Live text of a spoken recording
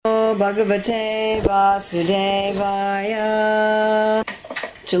Bhagavate Vasudevaya.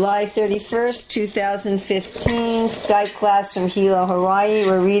 July 31st, 2015, Skype class from Hilo, Hawaii.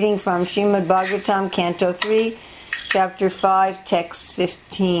 We're reading from Srimad Bhagavatam, Canto 3, Chapter 5, Text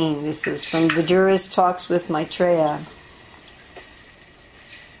 15. This is from Vidura's Talks with Maitreya.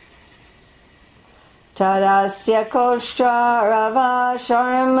 Tadasya Kosharava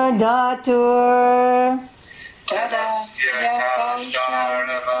Sharmadatur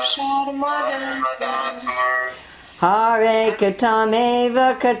Hare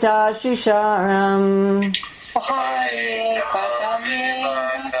Katameva Katashusharam Hare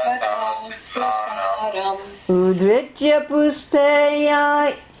Katameva Katashusharam Udritya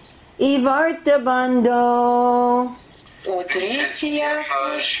Puspeya Ivarta Bando Udritya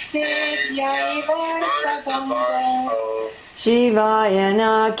Puspeya Ivarta Bando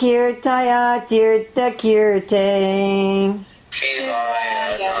Shivayana Kirtaya Tirtha Kirte.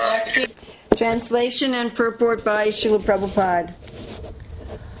 Translation and purport by Srila Prabhupada.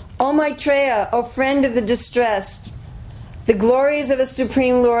 O Maitreya, O friend of the distressed, the glories of a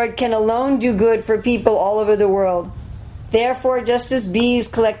Supreme Lord can alone do good for people all over the world. Therefore, just as bees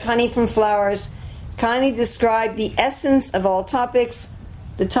collect honey from flowers, kindly describe the essence of all topics,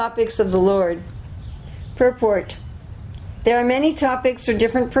 the topics of the Lord. Purport. There are many topics for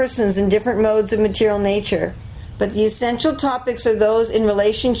different persons in different modes of material nature, but the essential topics are those in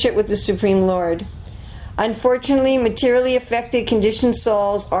relationship with the Supreme Lord. Unfortunately, materially affected conditioned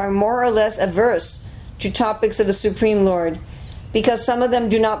souls are more or less averse to topics of the Supreme Lord, because some of them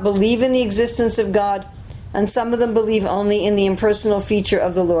do not believe in the existence of God, and some of them believe only in the impersonal feature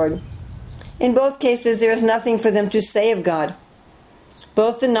of the Lord. In both cases, there is nothing for them to say of God.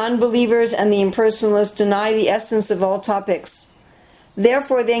 Both the non-believers and the impersonalists deny the essence of all topics.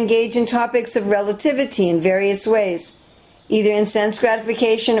 Therefore, they engage in topics of relativity in various ways, either in sense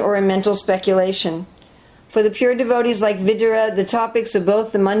gratification or in mental speculation. For the pure devotees like Vidura, the topics of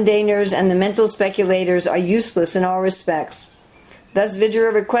both the mundaners and the mental speculators are useless in all respects. Thus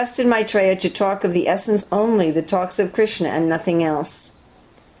Vidura requested Maitreya to talk of the essence only, the talks of Krishna, and nothing else.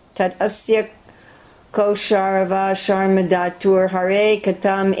 Tat asya Kosharava Sharmadatur Hare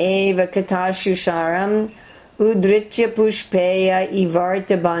Katam Eva Katashusharam Udritya Pushpeya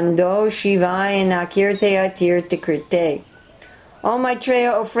Ivarta Bando Shivaya Nakirteya Tirtha Krite. O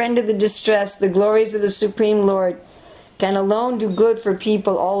Maitreya, O friend of the distressed, the glories of the Supreme Lord can alone do good for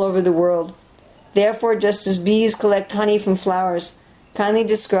people all over the world. Therefore, just as bees collect honey from flowers, kindly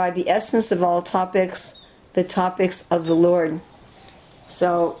describe the essence of all topics, the topics of the Lord.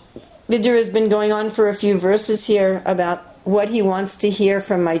 So, Vidura has been going on for a few verses here about what he wants to hear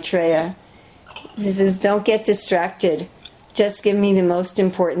from Maitreya. He says, don't get distracted. Just give me the most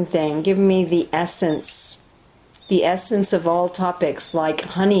important thing. Give me the essence of all topics, like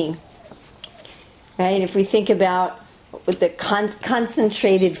honey. Right? If we think about with the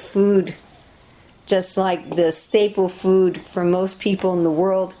concentrated food, just like the staple food for most people in the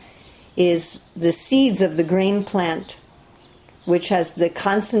world is the seeds of the grain plant, which has the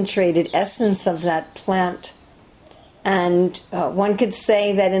concentrated essence of that plant. And one could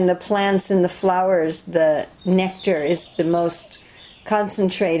say that in the plants and the flowers, the nectar is the most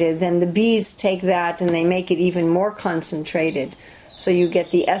concentrated. Then the bees take that and they make it even more concentrated. So you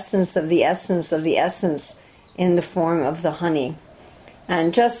get the essence of the essence of the essence in the form of the honey.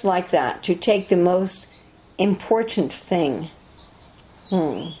 And just like that, to take the most important thing.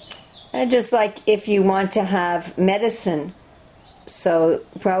 And just like if you want to have medicine. So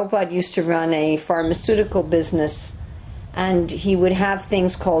Prabhupada used to run a pharmaceutical business, and he would have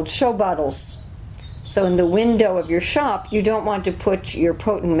things called show bottles. So in the window of your shop, you don't want to put your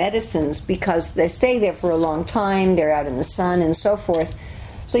potent medicines because they stay there for a long time, they're out in the sun and so forth.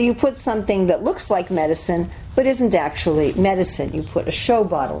 So you put something that looks like medicine, but isn't actually medicine. You put a show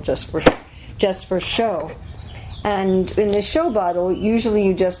bottle just for show. And in the show bottle, usually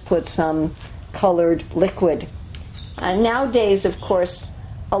you just put some colored liquid. And nowadays, of course,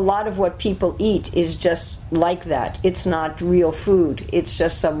 a lot of what people eat is just like that. It's not real food. It's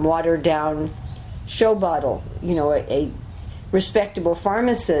just some watered-down show bottle. You know, a respectable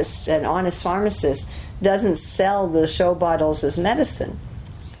pharmacist, an honest pharmacist, doesn't sell the show bottles as medicine.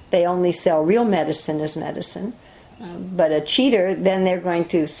 They only sell real medicine as medicine. But a cheater, then they're going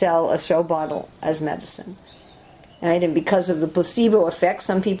to sell a show bottle as medicine. Right? And because of the placebo effect,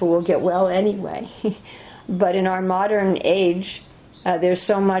 some people will get well anyway. But in our modern age, there's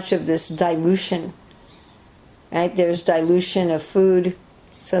so much of this dilution. Right? There's dilution of food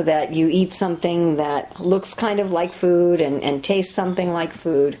so that you eat something that looks kind of like food and tastes something like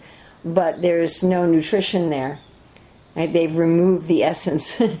food, but there's no nutrition there. Right? They've removed the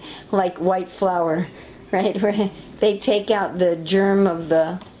essence, like white flour, right? Where they take out the germ of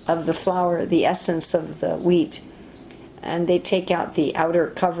the flour, the essence of the wheat, and they take out the outer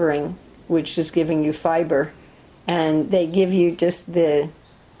covering, which is giving you fiber, and they give you just the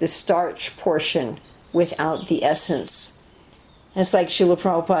starch portion without the essence. It's like Srila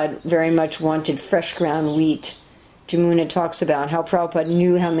Prabhupada very much wanted fresh ground wheat. Jamuna talks about how Prabhupada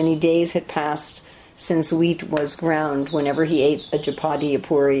knew how many days had passed since wheat was ground whenever he ate a chapati, a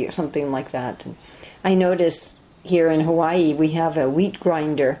puri, or something like that. And I notice here in Hawaii we have a wheat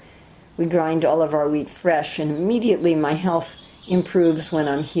grinder. We grind all of our wheat fresh, and immediately my health improves when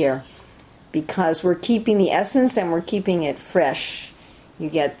I'm here, because we're keeping the essence and we're keeping it fresh. You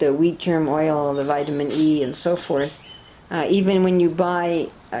get the wheat germ oil, the vitamin E, and so forth. Even when you buy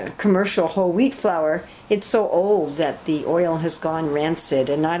commercial whole wheat flour, it's so old that the oil has gone rancid,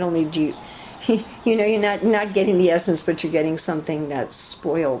 and not only do you're not getting the essence, but you're getting something that's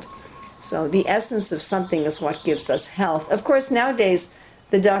spoiled. So the essence of something is what gives us health. Of course, nowadays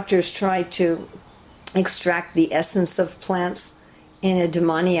the doctors try to extract the essence of plants in a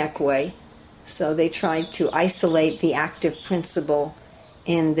demoniac way. So they try to isolate the active principle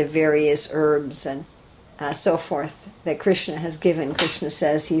in the various herbs and so forth that Krishna has given. Krishna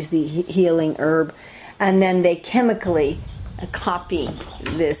says he's the healing herb. And then they chemically copy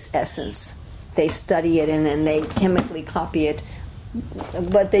this essence. They study it and then they chemically copy it.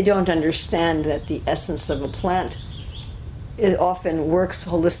 But they don't understand that the essence of a plant, it often works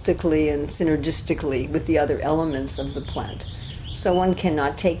holistically and synergistically with the other elements of the plant. So one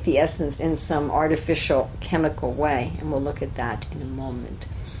cannot take the essence in some artificial chemical way, and we'll look at that in a moment.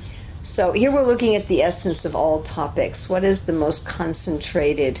 So here we're looking at the essence of all topics. What is the most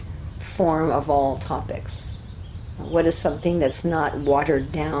concentrated form of all topics? What is something that's not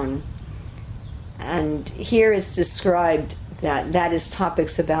watered down? And here it's described that is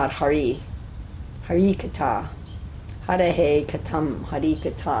topics about Hari. Hari Katha. Harahe Katham Hari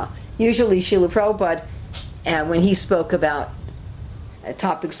Katha. Usually Srila Prabhupada, when he spoke about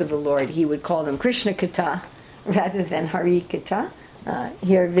topics of the Lord, he would call them Krishna Katha rather than Hari Katha.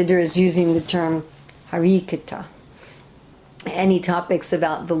 Here Vidura is using the term Hari Katha. Any topics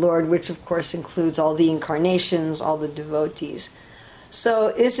about the Lord, which of course includes all the incarnations, all the devotees.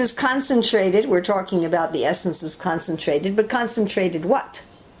 So this is concentrated. We're talking about the essence is concentrated, but concentrated what?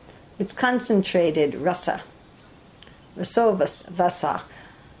 It's concentrated rasa. Raso vasa.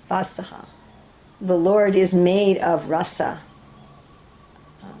 Vasaha. The Lord is made of rasa.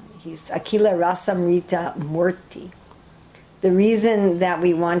 He's Akila Rasamrita Murti. The reason that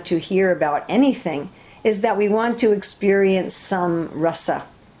we want to hear about anything is that we want to experience some rasa.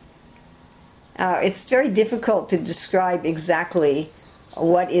 It's very difficult to describe exactly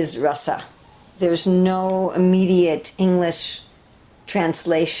what is rasa. There's no immediate English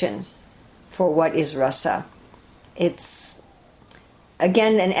translation for what is rasa. It's,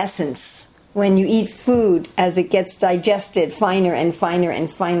 again, an essence. When you eat food, as it gets digested finer and finer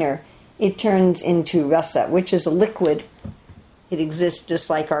and finer, it turns into rasa, which is a liquid. It exists just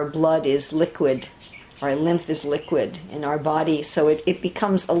like our blood is liquid. Our lymph is liquid in our body. So it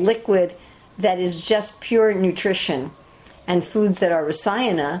becomes a liquid that is just pure nutrition. And foods that are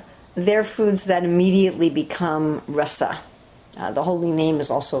rasayana, they're foods that immediately become rasa. The holy name is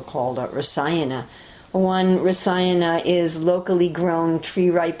also called rasayana. One rasayana is locally grown,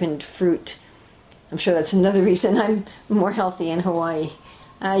 tree-ripened fruit. I'm sure that's another reason I'm more healthy in Hawaii.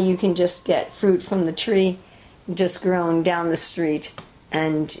 You can just get fruit from the tree, just grown down the street,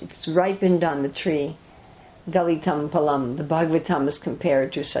 and it's ripened on the tree. Dalitam palam, the Bhagavatam is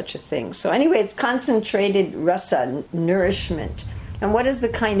compared to such a thing. So anyway, it's concentrated rasa, nourishment. And what is the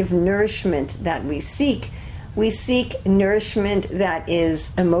kind of nourishment that we seek? We seek nourishment that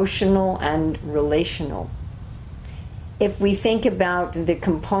is emotional and relational. If we think about the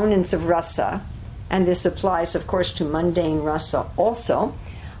components of rasa, and this applies, of course, to mundane rasa also,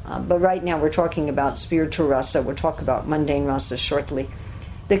 but right now we're talking about spiritual rasa. We'll talk about mundane rasa shortly.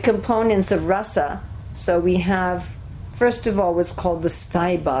 The components of rasa, so we have, first of all, what's called the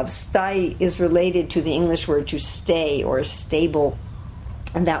sthai bhav. Sthai is related to the English word to stay or stable,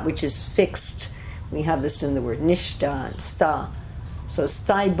 and that which is fixed. We have this in the word nishta and sta. So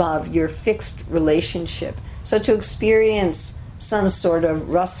sthai bhav, your fixed relationship. So to experience some sort of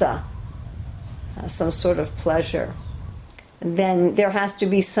rasa, some sort of pleasure, then there has to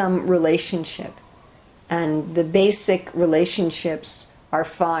be some relationship. And the basic relationships are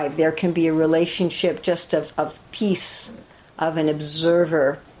 5. There can be a relationship just of peace, of an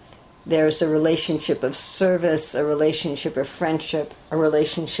observer, There's a relationship of service, a relationship of friendship, a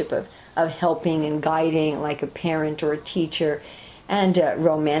relationship of helping and guiding, like a parent or a teacher, and a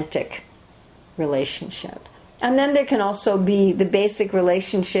romantic relationship. And then there can also be, the basic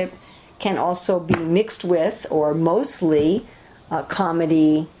relationship can also be mixed with, or mostly,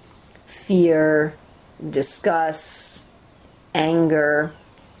 comedy, fear, disgust, anger,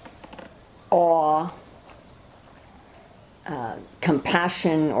 awe,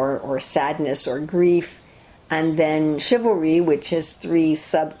 compassion or sadness or grief, and then chivalry, which is 3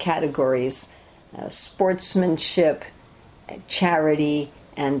 subcategories: sportsmanship, charity,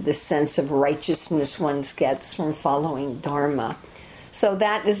 and the sense of righteousness one gets from following Dharma. So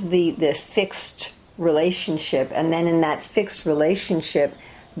that is the fixed relationship. And then in that fixed relationship,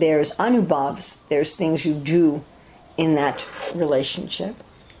 there's anubhavs, there's things you do in that relationship.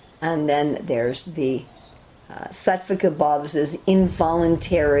 And then there's the sattvika bhavs, is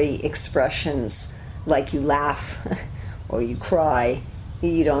involuntary expressions, like you laugh or you cry.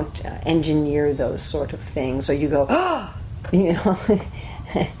 You don't engineer those sort of things, or you go, oh, you know,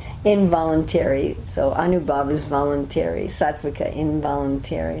 involuntary. So anubhav is voluntary, sattvika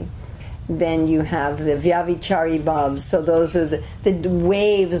involuntary. Then you have the vyavichari bhavs. So those are the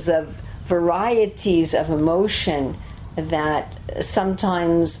waves of varieties of emotion that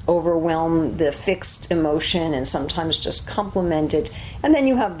sometimes overwhelm the fixed emotion and sometimes just complement it. And then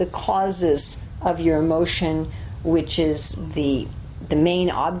you have the causes of your emotion, which is the main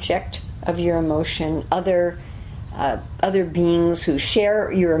object of your emotion, other beings who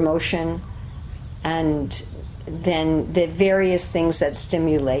share your emotion, and then the various things that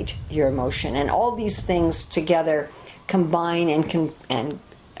stimulate your emotion. And all these things together combine and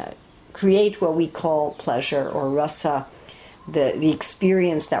create what we call pleasure or rasa, the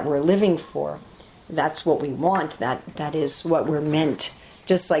experience that we're living for. That's what we want. That is what we're meant.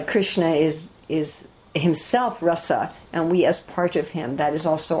 Just like Krishna is himself rasa, and we as part of him, that is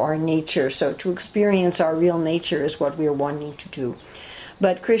also our nature. So to experience our real nature is what we're wanting to do.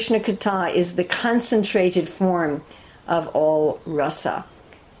 But Krishna Katha is the concentrated form of all rasa.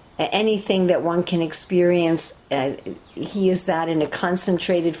 Anything that one can experience, he is that in a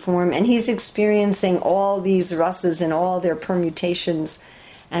concentrated form, and he's experiencing all these rasas and all their permutations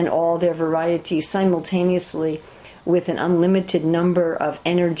and all their varieties simultaneously with an unlimited number of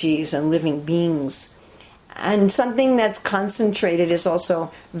energies and living beings. And something that's concentrated is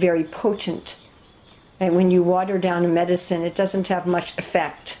also very potent. And when you water down a medicine, it doesn't have much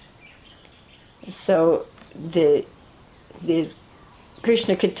effect. So the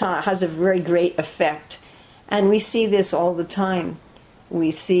Krishna Katha has a very great effect. And we see this all the time. We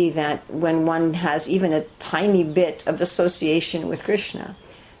see that when one has even a tiny bit of association with Krishna,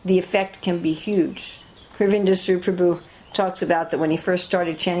 the effect can be huge. Hrivindas Prabhu talks about that when he first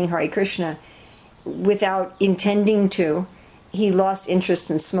started chanting Hare Krishna, without intending to, he lost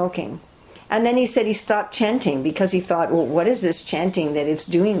interest in smoking. And then he said he stopped chanting because he thought, well, what is this chanting that it's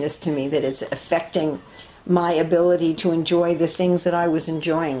doing this to me, that it's affecting my ability to enjoy the things that I was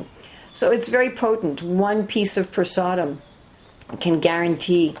enjoying. So it's very potent. One piece of prasadam can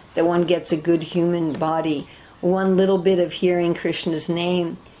guarantee that one gets a good human body. One little bit of hearing Krishna's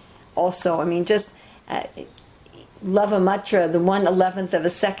name also, I mean, just lava matra, the 1/11th of a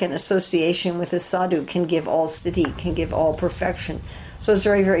second association with a sadhu can give all siddhi, can give all perfection. So it's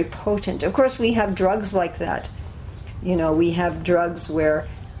very, very potent. Of course, we have drugs like that. You know, we have drugs where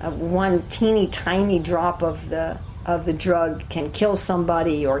one teeny tiny drop of the drug can kill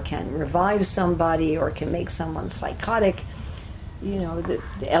somebody, or can revive somebody, or can make someone psychotic. You know, the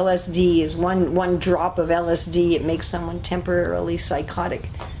LSD is one drop of LSD, it makes someone temporarily psychotic.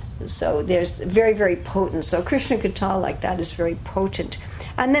 So there's very, very potent. So Krishna Katha like that is very potent.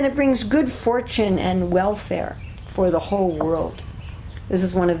 And then it brings good fortune and welfare for the whole world. This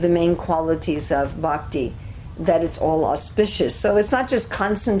is one of the main qualities of bhakti, that it's all auspicious. So it's not just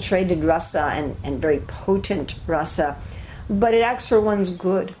concentrated rasa and very potent rasa, but it acts for one's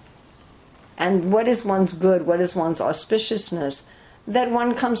good. And what is one's good? What is one's auspiciousness? That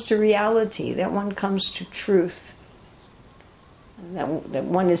one comes to reality, that one comes to truth. That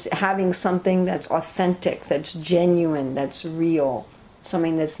one is having something that's authentic, that's genuine, that's real,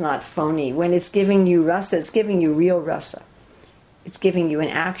 something that's not phony. When it's giving you rasa, it's giving you real rasa. It's giving you an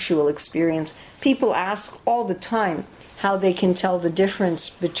actual experience. People ask all the time how they can tell the difference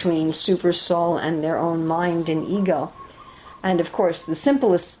between super soul and their own mind and ego. And of course, the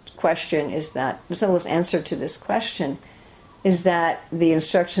simplest answer to this question is that the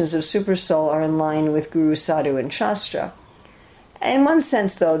instructions of super soul are in line with Guru, Sadhu, and Shastra. In one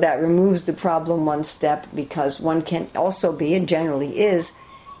sense, though, that removes the problem one step, because one can also be, and generally is,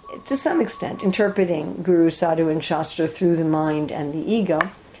 to some extent, interpreting Guru, Sadhu, and Shastra through the mind and the ego.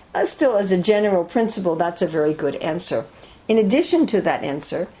 Still, as a general principle, that's a very good answer. In addition to that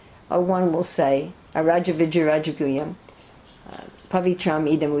answer, one will say, Raja Vijay Rajaguyam, Pavitram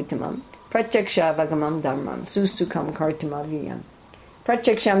Idam Uttamam, Pratyaksha Vagamam Dharmam, Susukam Kartamaviyam.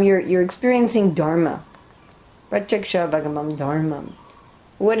 Pratyaksham, you're experiencing Dharma. Pratyaksha Vagamam Dharmam.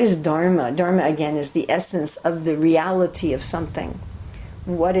 What is Dharma? Dharma, again, is the essence of the reality of something.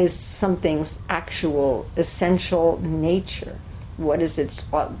 What is something's actual, essential nature? What is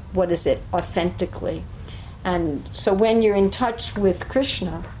it authentically? And so when you're in touch with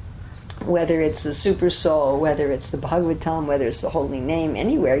Krishna, whether it's the Super Soul, whether it's the Bhagavatam, whether it's the Holy Name,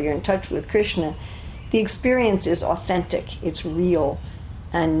 anywhere you're in touch with Krishna, the experience is authentic, it's real,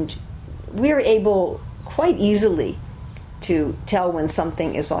 and we're able quite easily to tell when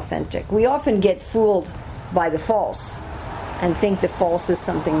something is authentic. We often get fooled by the false and think the false is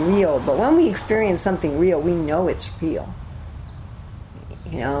something real, but when we experience something real, we know it's real.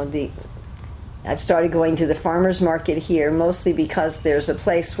 I've started going to the farmer's market here mostly because there's a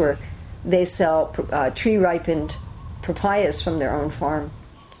place where they sell tree-ripened papayas from their own farm.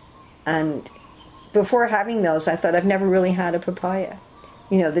 And before having those, I thought, I've never really had a papaya.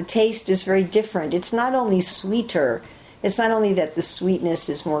 The taste is very different. It's not only sweeter, it's not only that the sweetness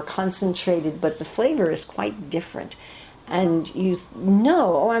is more concentrated, but the flavor is quite different. And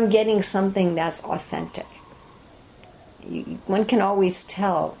I'm getting something that's authentic. One can always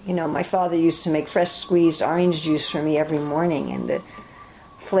tell. My father used to make fresh squeezed orange juice for me every morning, and the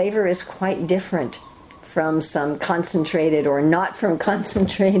flavor is quite different from some concentrated or not from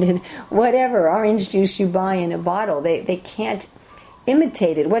concentrated, whatever orange juice you buy in a bottle. They can't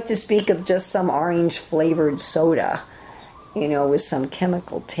imitate it. What to speak of just some orange flavored soda, with some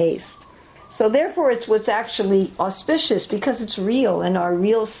chemical taste. So therefore it's what's actually auspicious because it's real, and our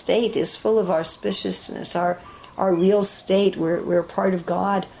real state is full of auspiciousness. Our real state, we're part of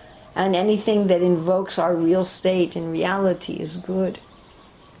God, and anything that invokes our real state in reality is good.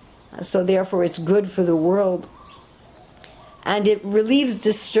 So therefore it's good for the world, and it relieves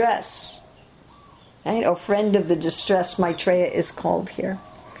distress. Right? A friend of the distress, Maitreya is called here.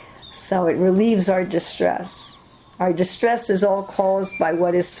 So it relieves our distress. Our distress is all caused by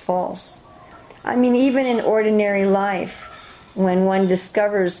what is false. Even in ordinary life, when one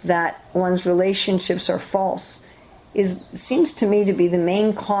discovers that one's relationships are false, seems to me to be the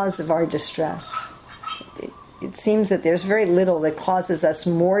main cause of our distress. It seems that there's very little that causes us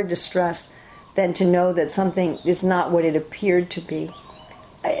more distress than to know that something is not what it appeared to be.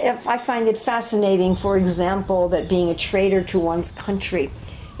 I find it fascinating, for example, that being a traitor to one's country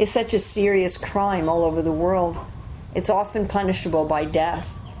is such a serious crime all over the world. It's often punishable by death.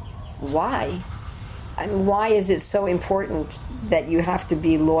 Why? Why is it so important that you have to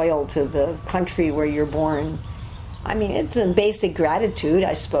be loyal to the country where you're born? It's a basic gratitude,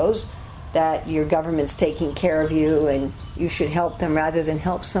 I suppose, that your government's taking care of you and you should help them rather than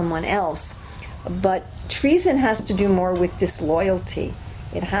help someone else. But treason has to do more with disloyalty.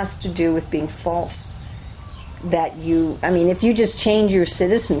 It has to do with being false. If you just change your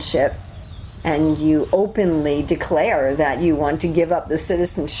citizenship and you openly declare that you want to give up the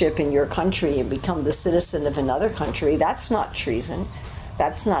citizenship in your country and become the citizen of another country, that's not treason.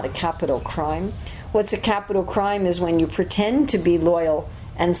 That's not a capital crime. What's a capital crime is when you pretend to be loyal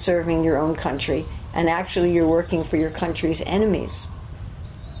and serving your own country, and actually you're working for your country's enemies.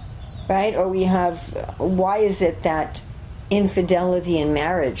 Right? Or why is it that infidelity in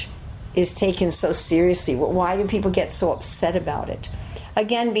marriage is taken so seriously? Why do people get so upset about it?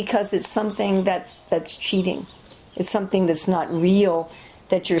 Again, because it's something that's cheating. It's something that's not real,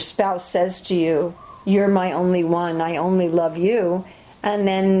 that your spouse says to you, you're my only one, I only love you, and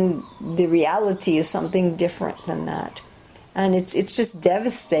then the reality is something different than that. And it's just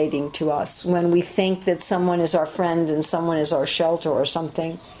devastating to us when we think that someone is our friend and someone is our shelter or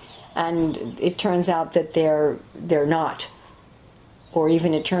something, and it turns out that they're not. Or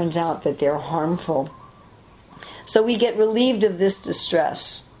even it turns out that they're harmful. So we get relieved of this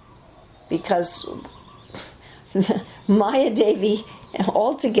distress because Maya Devi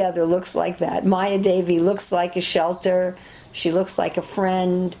altogether looks like that. Maya Devi looks like a shelter, she looks like a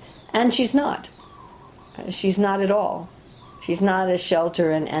friend, and she's not. She's not at all. She's not a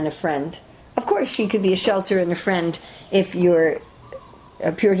shelter and a friend. Of course, she could be a shelter and a friend if you're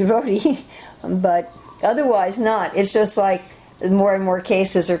a pure devotee, but otherwise not. It's just like more and more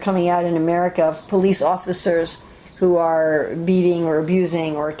cases are coming out in America of police officers who are beating or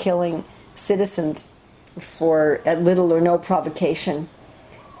abusing or killing citizens at little or no provocation.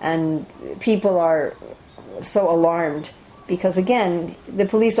 And people are so alarmed Because again, the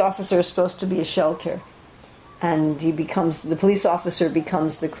police officer is supposed to be a shelter, and the police officer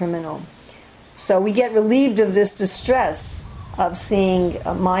becomes the criminal. So we get relieved of this distress of seeing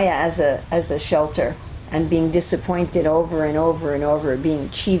Maya as a shelter and being disappointed over and over and over, being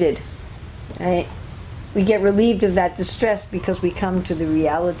cheated. Right? We get relieved of that distress because we come to the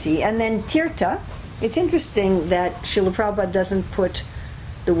reality. And then Tirtha, it's interesting that Srila Prabhupada doesn't put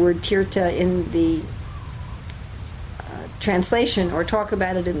the word Tirtha in the translation or talk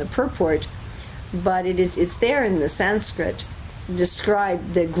about it in the purport, but it's there in the Sanskrit,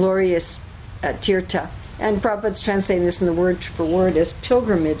 describe the glorious Tirtha. And Prabhupada's translating this in the word for word as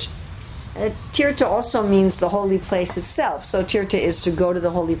pilgrimage. Tirtha also means the holy place itself. So Tirtha is to go to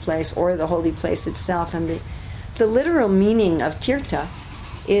the holy place or the holy place itself. And the literal meaning of Tirtha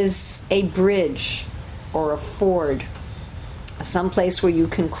is a bridge or a ford, some place where you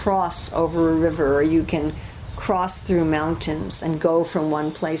can cross over a river, or you can cross through mountains and go from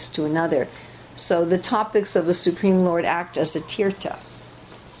one place to another. So the topics of the Supreme Lord act as a tirtha.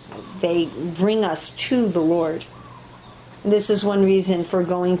 They bring us to the Lord. This is one reason for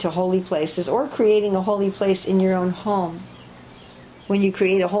going to holy places or creating a holy place in your own home. When you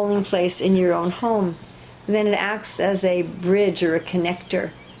create a holy place in your own home, then it acts as a bridge or a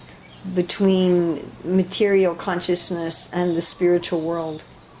connector between material consciousness and the spiritual world.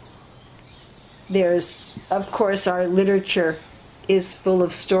 There's, of course, our literature is full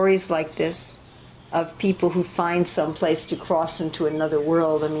of stories like this, of people who find some place to cross into another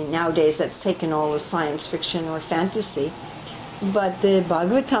world. I mean, nowadays that's taken all as science fiction or fantasy. But the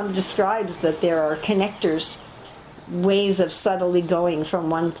Bhagavatam describes that there are connectors, ways of subtly going from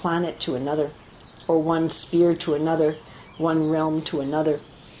one planet to another, or one sphere to another, one realm to another,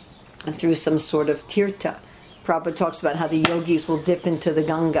 and through some sort of tirtha. Prabhupada talks about how the yogis will dip into the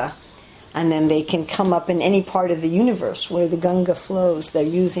Ganga, and then they can come up in any part of the universe where the Ganga flows. They're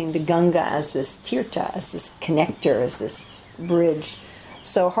using the Ganga as this tirtha, as this connector, as this bridge.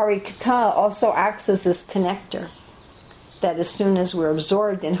 So Harikatha also acts as this connector, that as soon as we're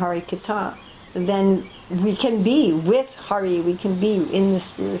absorbed in Harikatha, then we can be with Hari, we can be in the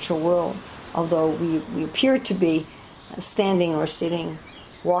spiritual world, although we appear to be standing or sitting,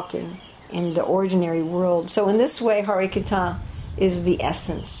 walking in the ordinary world. So in this way, Harikatha is the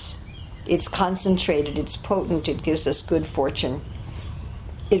essence. It's concentrated, it's potent, it gives us good fortune.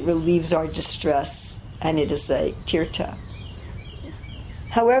 It relieves our distress, and it is a tirtha.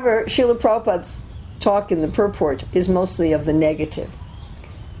 However, Srila Prabhupada's talk in the purport is mostly of the negative.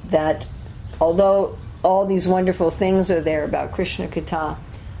 That although all these wonderful things are there about Krishna Katha,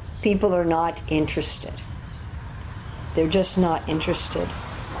 people are not interested. They're just not interested.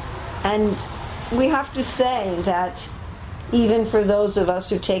 And we have to say that even for those of us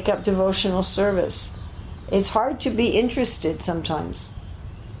who take up devotional service, it's hard to be interested sometimes.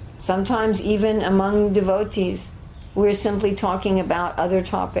 Sometimes even among devotees, we're simply talking about other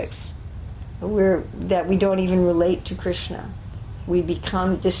topics that we don't even relate to Krishna. We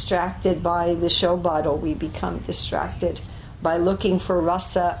become distracted by the show bottle. We become distracted by looking for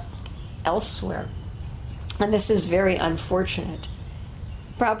rasa elsewhere. And this is very unfortunate.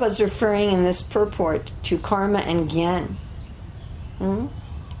 Prabhupada's referring in this purport to karma and gyan.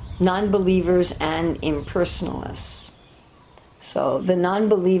 Non-believers and impersonalists. So the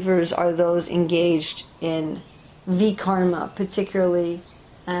non-believers are those engaged in vikarma, particularly,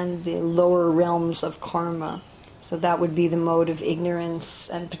 and the lower realms of karma. So that would be the mode of ignorance,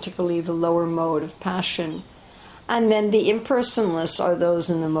 and particularly the lower mode of passion. And then the impersonalists are those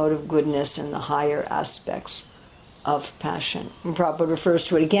in the mode of goodness and the higher aspects of passion. And Prabhupada refers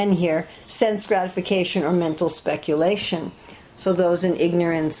to it again here, sense gratification or mental speculation. So those in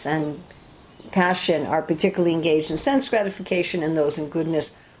ignorance and passion are particularly engaged in sense gratification, and those in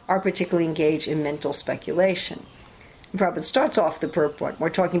goodness are particularly engaged in mental speculation. And Prabhupada starts off the purport. We're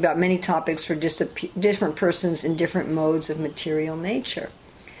talking about many topics for different persons in different modes of material nature.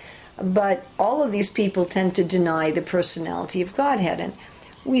 But all of these people tend to deny the personality of Godhead, and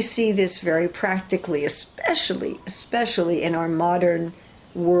we see this very practically, especially in our modern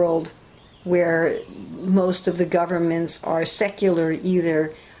world, where most of the governments are secular,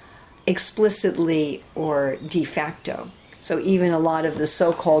 either explicitly or de facto. So even a lot of the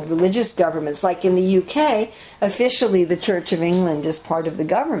so-called religious governments, like in the UK, officially the Church of England is part of the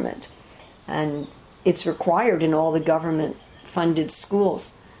government. And it's required in all the government-funded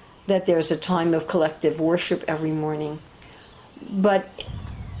schools that there's a time of collective worship every morning. But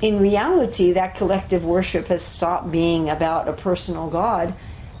in reality, that collective worship has stopped being about a personal God,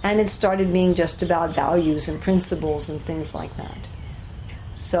 and it started being just about values and principles and things like that.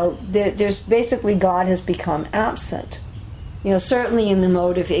 So there's basically, God has become absent. Certainly in the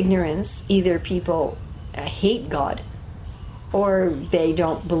mode of ignorance, either people hate God, or they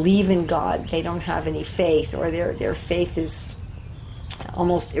don't believe in God, they don't have any faith, or their faith is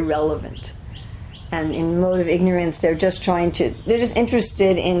almost irrelevant. And in mode of ignorance, they're just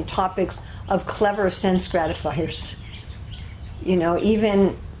interested in topics of clever sense gratifiers.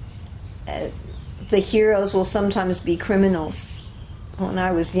 Even the heroes will sometimes be criminals. When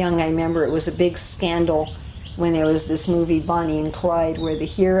I was young, I remember it was a big scandal when there was this movie Bonnie and Clyde, where the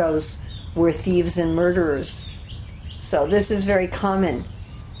heroes were thieves and murderers. So this is very common.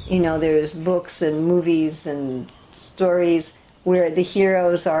 There's books and movies and stories where the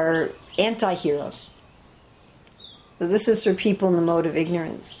heroes are anti-heroes. So this is for people in the mode of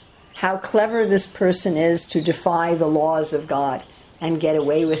ignorance. How clever this person is to defy the laws of God and get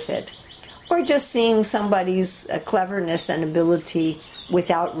away with it. Or just seeing somebody's cleverness and ability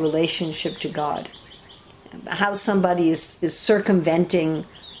without relationship to God. How somebody is circumventing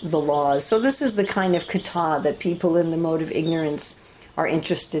the laws. So this is the kind of kata that people in the mode of ignorance are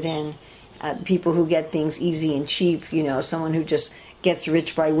interested in. People who get things easy and cheap, someone who just gets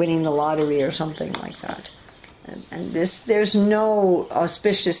rich by winning the lottery or something like that. And there's no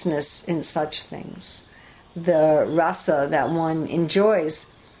auspiciousness in such things. The rasa that one enjoys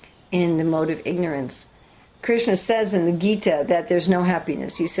in the mode of ignorance. Krishna says in the Gita that there's no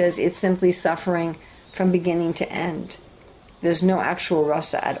happiness. He says it's simply suffering from beginning to end. There's no actual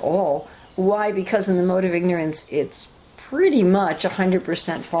rasa at all. Why? Because in the mode of ignorance, it's pretty much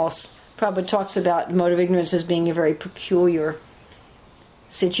 100% false. Prabhupada talks about mode of ignorance as being a very peculiar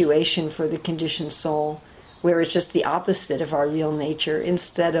situation for the conditioned soul, where it's just the opposite of our real nature.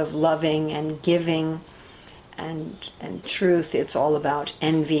 Instead of loving and giving and truth, it's all about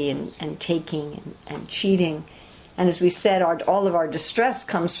envy and taking and cheating. And as we said, all of our distress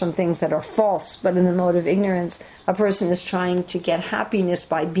comes from things that are false. But in the mode of ignorance, a person is trying to get happiness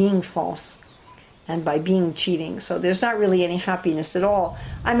by being false and by being cheating. So there's not really any happiness at all.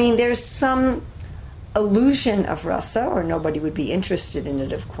 I mean, there's some illusion of rasa, or nobody would be interested in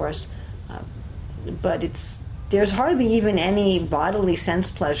it, of course. But there's hardly even any bodily sense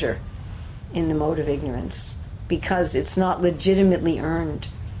pleasure in the mode of ignorance, because it's not legitimately earned.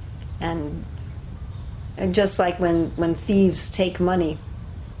 And just like when thieves take money,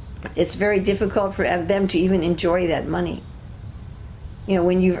 it's very difficult for them to even enjoy that money.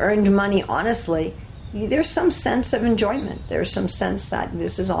 When you've earned money honestly, there's some sense of enjoyment. There's some sense that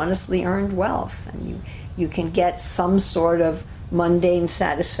this is honestly earned wealth, and you can get some sort of mundane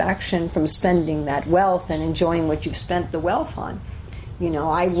satisfaction from spending that wealth and enjoying what you've spent the wealth on.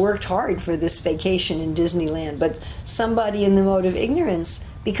 I worked hard for this vacation in Disneyland, but somebody in the mode of ignorance,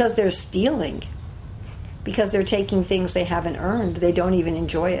 because they're stealing, because they're taking things they haven't earned, they don't even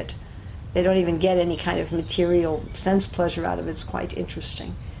enjoy it. They don't even get any kind of material sense pleasure out of it. It's quite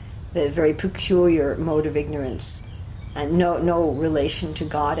interesting. The very peculiar mode of ignorance, and no relation to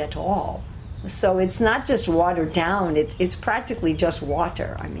God at all. So it's not just watered down, it's practically just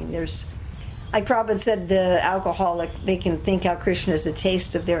water. I mean, like Prabhupada said, the alcoholic, they can think out Krishna as the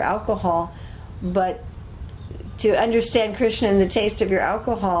taste of their alcohol, but to understand Krishna and the taste of your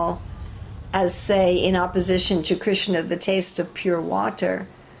alcohol as, say, in opposition to Krishna, the taste of pure water,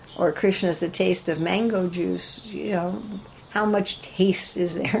 or Krishna's the taste of mango juice, how much taste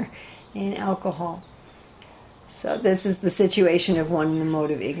is there in alcohol? So this is the situation of one in the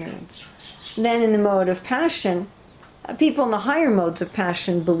mode of ignorance. Then in the mode of passion, people in the higher modes of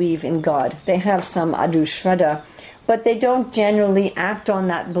passion believe in God. They have some adu shraddha, but they don't generally act on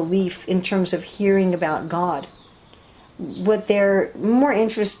that belief in terms of hearing about God. What they're more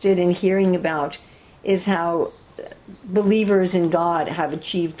interested in hearing about is how believers in God have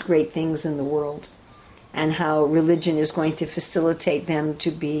achieved great things in the world, and how religion is going to facilitate them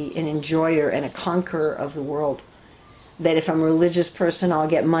to be an enjoyer and a conqueror of the world. That if I'm a religious person, I'll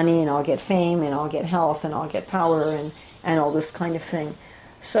get money and I'll get fame and I'll get health and I'll get power and all this kind of thing.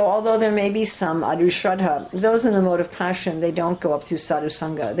 So although there may be some adu shraddha, those in the mode of passion, they don't go up to sadhu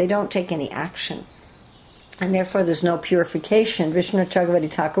sangha. They don't take any action. And therefore there's no purification. Vishnu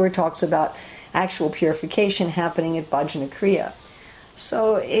Chakravarti Thakur talks about actual purification happening at bhajana kriya.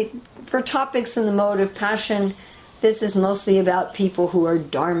 So for topics in the mode of passion, this is mostly about people who are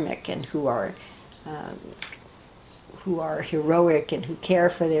dharmic and who are heroic and who care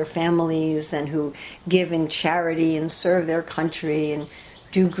for their families and who give in charity and serve their country and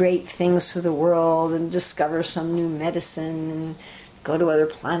do great things for the world and discover some new medicine and go to other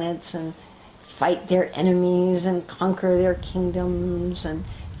planets and fight their enemies and conquer their kingdoms and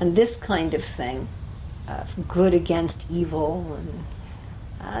this kind of thing, good against evil.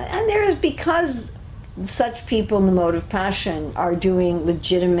 And there is, because such people in the mode of passion are doing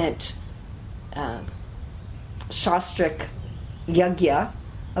legitimate shastric yagya.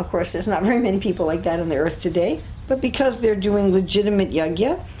 Of course, there's not very many people like that on the earth today, but because they're doing legitimate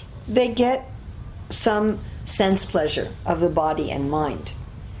yagya, they get some sense pleasure of the body and mind.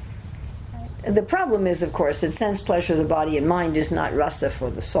 The problem is, of course, that sense pleasure of the body and mind is not rasa for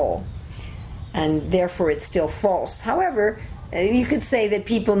the soul, and therefore it's still false. However, you could say that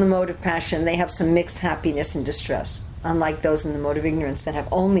people in the mode of passion, they have some mixed happiness and distress, unlike those in the mode of ignorance that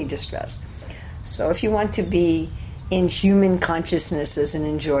have only distress. So if you want to be in human consciousness as an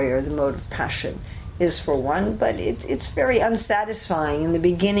enjoyer, the mode of passion is for one, but it's very unsatisfying. In the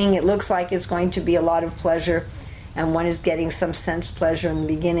beginning, it looks like it's going to be a lot of pleasure, and one is getting some sense pleasure in the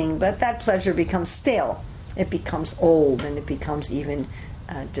beginning, but that pleasure becomes stale. It becomes old, and it becomes even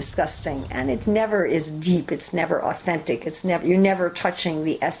disgusting, and it never is deep. It's never authentic. You're never touching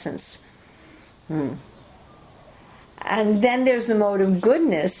the essence. And then there's the mode of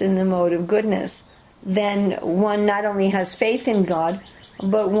goodness. In the mode of goodness, then one not only has faith in God,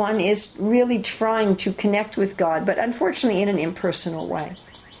 but one is really trying to connect with God, but unfortunately in an impersonal way.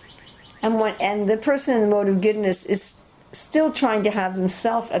 And the person in the mode of goodness is still trying to have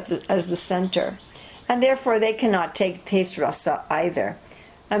himself as the center, and therefore they cannot taste rasa either.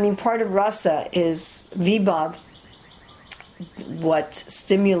 I mean, part of rasa is vibhav, what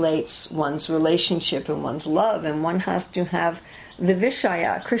stimulates one's relationship and one's love, and one has to have the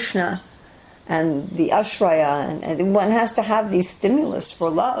vishaya, Krishna, and the ashraya, and one has to have these stimulus for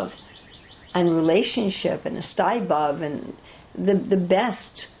love and relationship and astaibhav, and the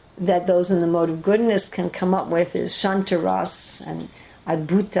best that those in the mode of goodness can come up with is shanta ras and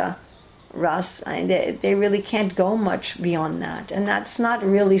adbhuta ras. They really can't go much beyond that, and that's not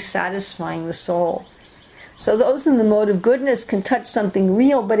really satisfying the soul. So those in the mode of goodness can touch something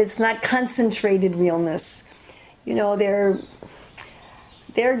real, but it's not concentrated realness. You know, they're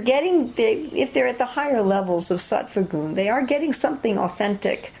getting, if they're at the higher levels of sattva gun, they are getting something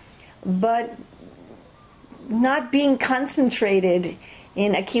authentic, but not being concentrated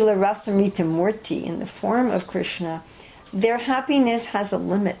in akila rasamrita murti, in the form of Krishna. Their happiness has a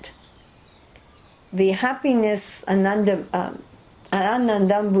limit. The happiness, anandam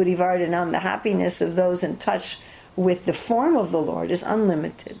buddhivardhanam, the happiness of those in touch with the form of the Lord is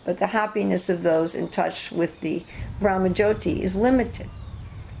unlimited, but the happiness of those in touch with the Brahmajyoti is limited.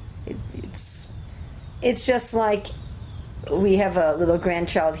 It's just like we have a little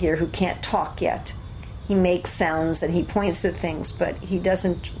grandchild here who can't talk yet. He makes sounds and he points at things, but he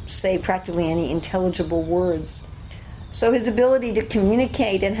doesn't say practically any intelligible words. So his ability to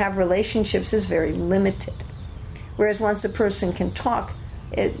communicate and have relationships is very limited. Whereas once a person can talk,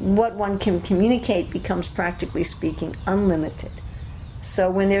 what one can communicate becomes, practically speaking, unlimited. So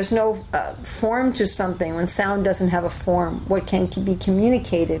when there's no form to something, when sound doesn't have a form, what can be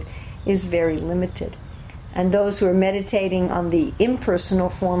communicated is very limited. And those who are meditating on the impersonal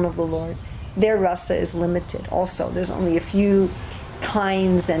form of the Lord, their rasa is limited also. There's only a few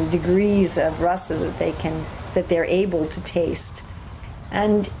kinds and degrees of rasa that they're able to taste.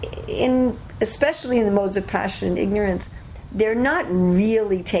 And especially in the modes of passion and ignorance, they're not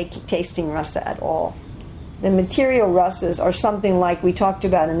really tasting rasa at all. The material rasas are something like we talked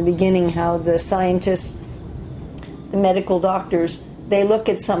about in the beginning, how the scientists, the medical doctors, they look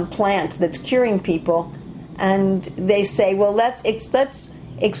at some plant that's curing people and they say, well, let's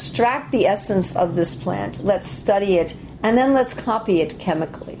extract the essence of this plant, let's study it, and then let's copy it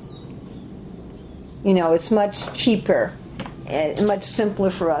chemically. You know, it's much cheaper, much simpler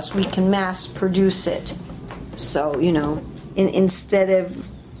for us. We can mass produce it. So, you know, instead of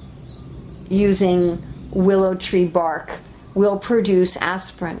using willow tree bark, we'll produce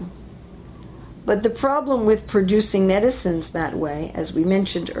aspirin. But the problem with producing medicines that way, as we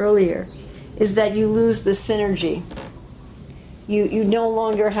mentioned earlier, is that you lose the synergy. You no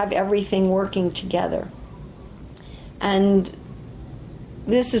longer have everything working together. And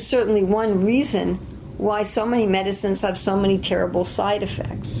this is certainly one reason why so many medicines have so many terrible side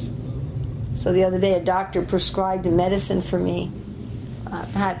effects. So the other day a doctor prescribed a medicine for me. I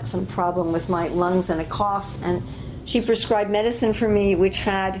had some problem with my lungs and a cough, and she prescribed medicine for me which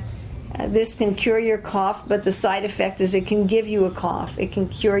had, this can cure your cough, but the side effect is it can give you a cough. It can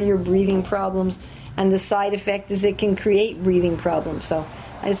cure your breathing problems, and the side effect is it can create breathing problems. So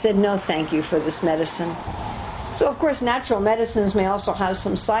I said, no thank you for this medicine. So of course natural medicines may also have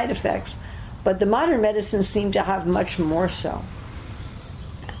some side effects, but the modern medicines seem to have much more so.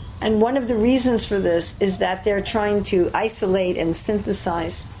 And one of the reasons for this is that they're trying to isolate and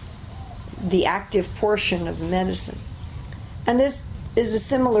synthesize the active portion of the medicine. And this is a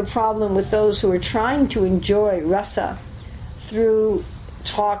similar problem with those who are trying to enjoy rasa through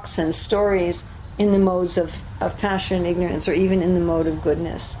talks and stories in the modes of passion and ignorance, or even in the mode of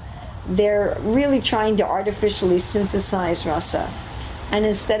goodness. They're really trying to artificially synthesize rasa. And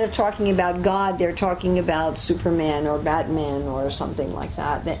instead of talking about God, they're talking about Superman or Batman or something like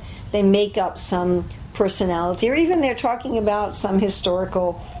that. They make up some personality, or even they're talking about some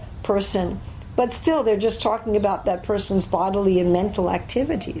historical person. But still, they're just talking about that person's bodily and mental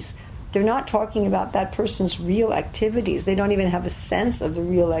activities. They're not talking about that person's real activities. They don't even have a sense of the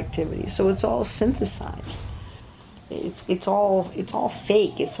real activities. So it's all synthesized. It's all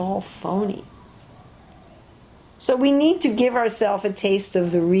fake. It's all phony. So we need to give ourselves a taste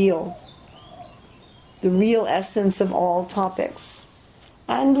of the real essence of all topics.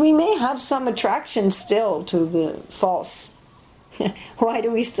 And we may have some attraction still to the false. Why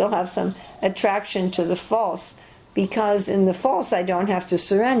do we still have some attraction to the false? Because in the false I don't have to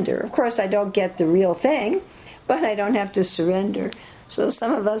surrender. Of course I don't get the real thing, but I don't have to surrender. So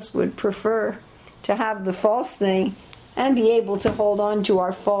some of us would prefer to have the false thing and be able to hold on to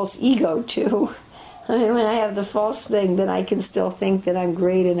our false ego too. I mean, when I have the false thing, then I can still think that I'm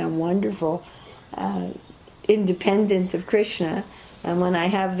great and I'm wonderful, independent of Krishna. And when I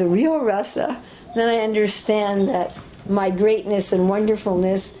have the real rasa, then I understand that my greatness and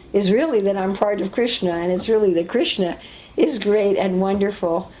wonderfulness is really that I'm part of Krishna, and it's really that Krishna is great and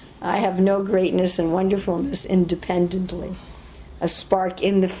wonderful. I have no greatness and wonderfulness independently. A spark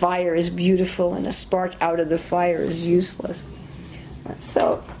in the fire is beautiful, and a spark out of the fire is useless.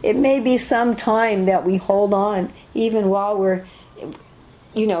 So it may be some time that we hold on, even while we're,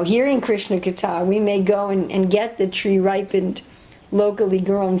 hearing Krishna Katha. We may go and get the tree ripened, locally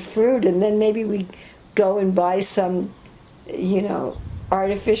grown fruit, and then maybe we go and buy some,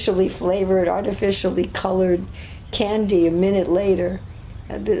 artificially flavored, artificially colored candy a minute later.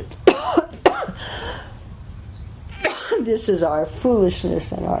 This is our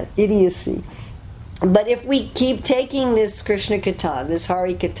foolishness and our idiocy. But if we keep taking this Krishna Katha, this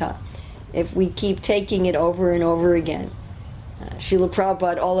Hari Katha, if we keep taking it over and over again, Srila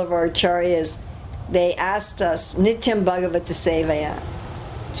Prabhupada, all of our acharyas, they asked us, Nityam Bhagavata Sevaya,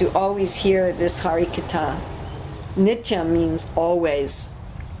 to always hear this Hari Katha. Nityam means always.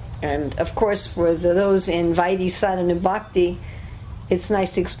 And of course, for those in Vaidhi Sadhana Bhakti, it's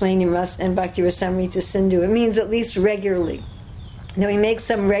nice to explain in Bhakti Rasamrita Sindhu. It means at least regularly. Now we make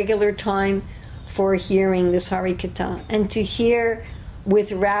some regular time for hearing this Hari Katha, and to hear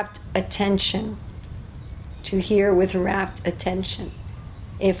with rapt attention. To hear with rapt attention.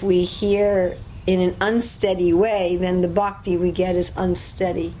 If we hear in an unsteady way, then the bhakti we get is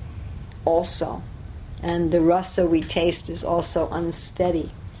unsteady also. And the rasa we taste is also unsteady.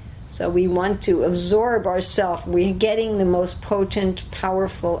 So we want to absorb ourselves. We're getting the most potent,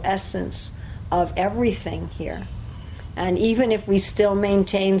 powerful essence of everything here. And even if we still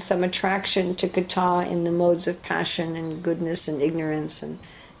maintain some attraction to katha in the modes of passion and goodness and ignorance and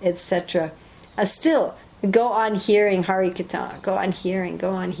etc., still go on hearing Hari Katha, go on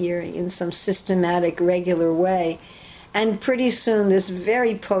hearing in some systematic, regular way. And pretty soon this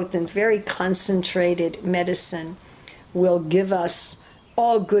very potent, very concentrated medicine will give us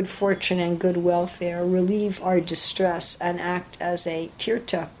all good fortune and good welfare, relieve our distress, and act as a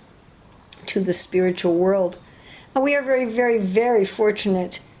tirtha to the spiritual world. And we are very, very, very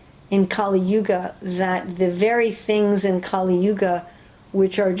fortunate in Kali Yuga that the very things in Kali Yuga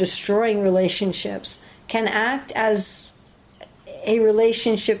which are destroying relationships can act as a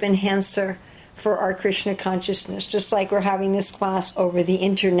relationship enhancer for our Krishna consciousness. Just like we're having this class over the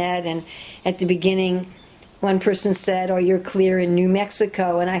internet, and at the beginning one person said, "Oh, you're clear in New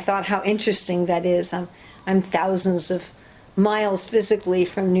Mexico," and I thought how interesting that is. I'm thousands of miles physically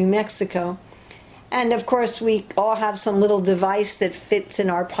from New Mexico. And of course we all have some little device that fits in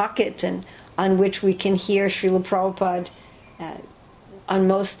our pocket and on which we can hear Srila Prabhupada. On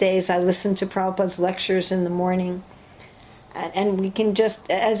most days I listen to Prabhupada's lectures in the morning. And we can just,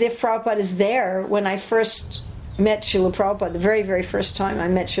 as if Prabhupada is there. When I first met Srila Prabhupada, the very, very first time I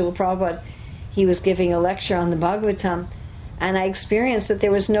met Srila Prabhupada, he was giving a lecture on the Bhagavatam, and I experienced that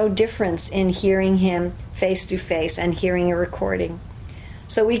there was no difference in hearing him face to face and hearing a recording.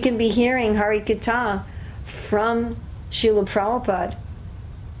 So we can be hearing Hari Katha from Srila Prabhupada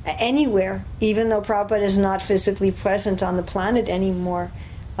anywhere, even though Prabhupada is not physically present on the planet anymore.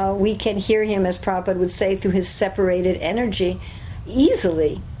 We can hear him, as Prabhupada would say, through his separated energy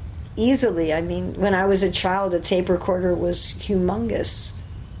easily. I mean, when I was a child, a tape recorder was humongous.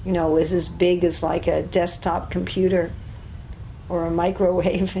 It was as big as like a desktop computer or a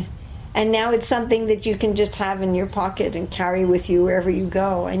microwave. And now it's something that you can just have in your pocket and carry with you wherever you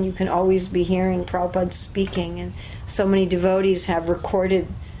go, and you can always be hearing Prabhupada speaking. And so many devotees have recorded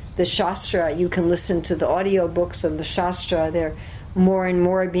the Shastra. You can listen to the audio books of the Shastra. They're more and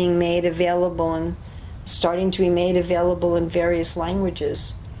more being made available and starting to be made available in various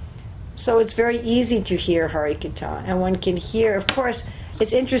languages. So it's very easy to hear Harikatha, and one can hear, of course,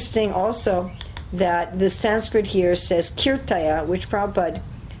 it's interesting also that the Sanskrit here says kirtaya, which Prabhupada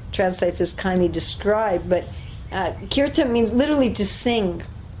translates as kindly described, but kirta means literally to sing.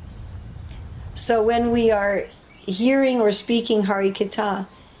 So when we are hearing or speaking Harikatha,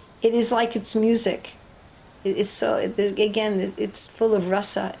 it is like it's music. It's full of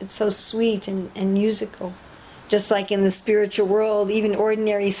rasa. It's so sweet and musical. Just like in the spiritual world, even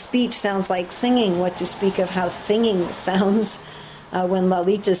ordinary speech sounds like singing, what to speak of how singing sounds. When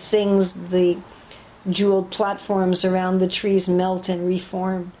Lalita sings, the jeweled platforms around the trees melt and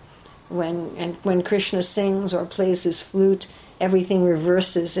reform. When Krishna sings or plays his flute, everything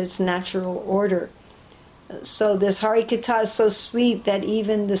reverses its natural order. So this Harikatha is so sweet that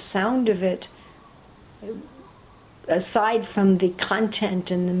even the sound of it, aside from the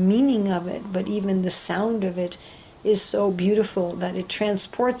content and the meaning of it, but even the sound of it is so beautiful that it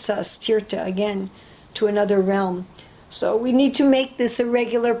transports us, tirtha, again, to another realm. So we need to make this a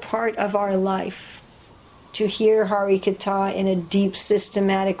regular part of our life, to hear Harikatha in a deep,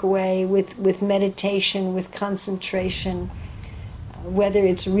 systematic way, with meditation, with concentration, whether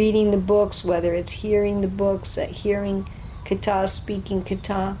it's reading the books, whether it's hearing the books, hearing Katha, speaking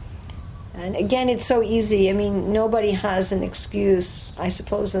Katha. And again, it's so easy. I mean, nobody has an excuse, I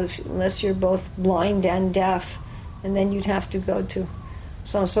suppose, unless you're both blind and deaf, and then you'd have to go to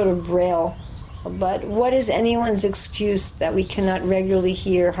some sort of braille. But what is anyone's excuse that we cannot regularly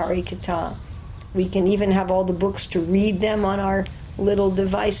hear Harikatha? We can even have all the books to read them on our little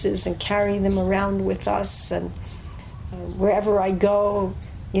devices and carry them around with us. And wherever I go,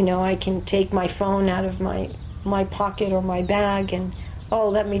 I can take my phone out of my pocket or my bag and,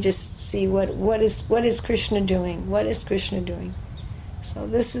 let me just see what is Krishna doing? What is Krishna doing? So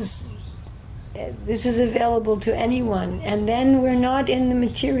this is available to anyone. And then we're not in the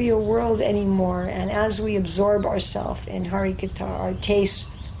material world anymore. And as we absorb ourselves in Harikatha, our taste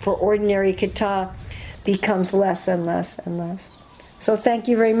for ordinary Katha becomes less and less and less. So thank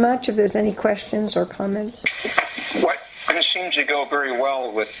you very much. If there's any questions or comments. What seems to go very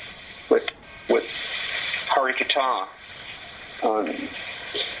well with Harikatha,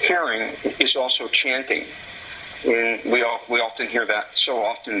 hearing is also chanting. And we often hear that so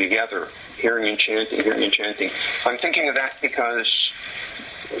often together, hearing and chanting. I'm thinking of that because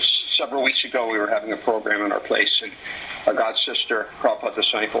several weeks ago we were having a program in our place, and a god sister, Prabhupada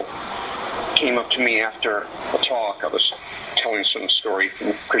disciple, came up to me after a talk. I was telling some story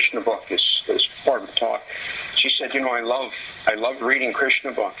from Krishna book as part of the talk. She said, I love reading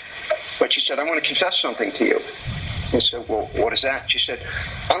Krishna book. But she said, I want to confess something to you. I said, well, what is that? She said,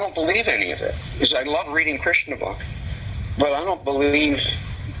 I don't believe any of it. Because I love reading Krishna book, but I don't believe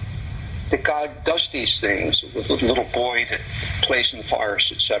that God does these things with a little boy that plays in the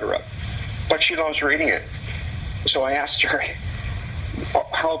forest, etc. But she loves reading it. So I asked her,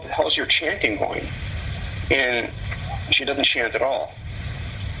 how's your chanting going? And she doesn't chant at all.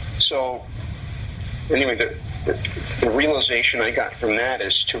 So anyway, the realization I got from that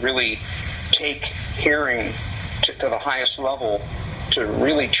is to really take hearing to the highest level, to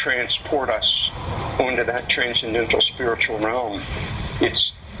really transport us onto that transcendental spiritual realm.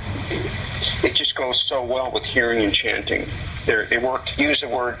 It just goes so well with hearing and chanting. They use the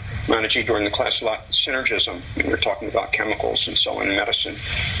word, Manaji, during the class a lot, synergism. We were talking about chemicals and so on in medicine.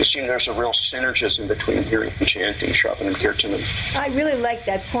 It seems there's a real synergism between hearing and chanting, Shravan and Kirtanam. I really like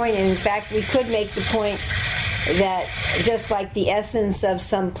that point. And in fact, we could make the point that just like the essence of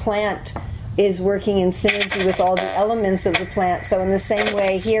some plant is working in synergy with all the elements of the plant, so in the same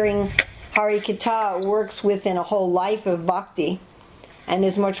way, hearing Harikatha works within a whole life of bhakti, and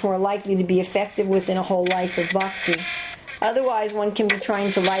is much more likely to be effective within a whole life of bhakti. Otherwise, one can be trying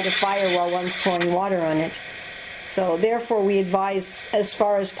to light a fire while one's pouring water on it. So therefore, we advise, as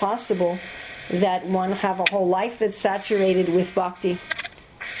far as possible, that one have a whole life that's saturated with bhakti.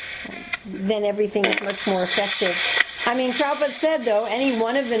 Then everything is much more effective. I mean, Prabhupada said, though, any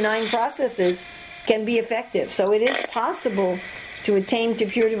one of the 9 processes can be effective. So it is possible to attain to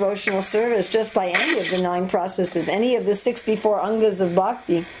pure devotional service just by any of the 9 processes. Any of the 64 angas of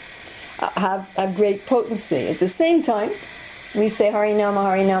bhakti have a great potency. At the same time, we say Harinama,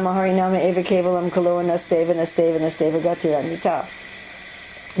 Harinama, Harinama, Eva Kevalam, Kalo, Nasteva, Nasteva, Nasteva, Gatirandita.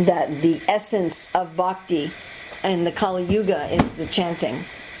 That the essence of bhakti in the Kali Yuga is the chanting.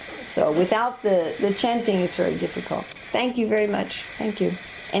 So without the chanting, it's very difficult. Thank you very much. Thank you.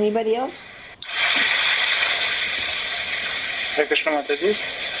 Anybody else? Hare Krishna Mataji.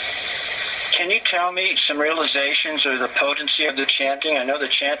 Can you tell me some realizations of the potency of the chanting? I know the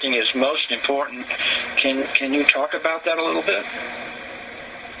chanting is most important. Can you talk about that a little bit?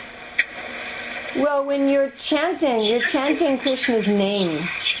 Well, when you're chanting Krishna's name.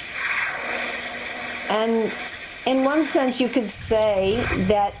 And in one sense, you could say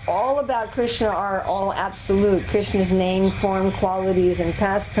that all about Krishna are all absolute. Krishna's name, form, qualities, and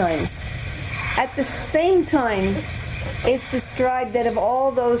pastimes. At the same time, it's described that of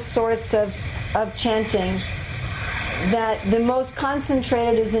all those sorts of chanting, that the most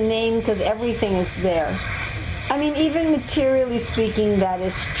concentrated is the name because everything is there. I mean, even materially speaking, that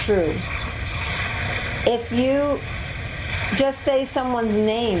is true. If you just say someone's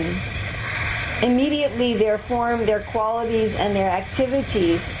name, immediately their form, their qualities, and their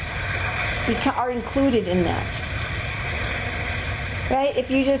activities are included in that. Right? If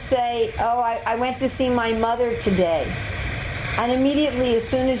you just say, I went to see my mother today, and immediately as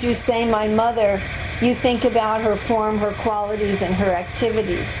soon as you say my mother, you think about her form, her qualities, and her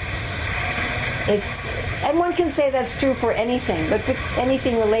activities. And one can say that's true for anything, but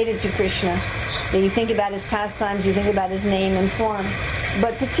anything related to Krishna. That you think about his pastimes, you think about his name and form.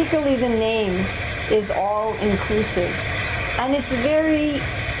 But particularly the name is all inclusive. And it's very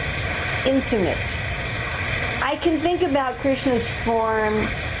intimate. I can think about Krishna's form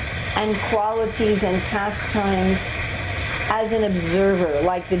and qualities and pastimes as an observer,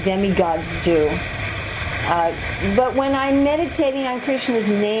 like the demigods do. But when I'm meditating on Krishna's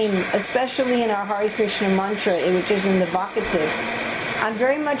name, especially in our Hare Krishna mantra, which is in the vocative, I'm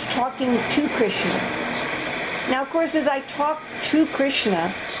very much talking to Krishna. Now, of course, as I talk to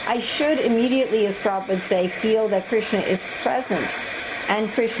Krishna, I should immediately, as Prabhupada would say, feel that Krishna is present,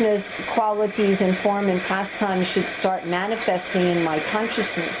 and Krishna's qualities and form and pastime should start manifesting in my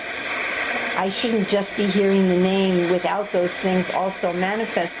consciousness. I shouldn't just be hearing the name without those things also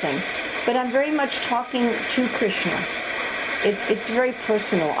manifesting. But I'm very much talking to Krishna. It's very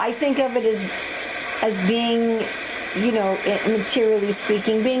personal. I think of it as being, materially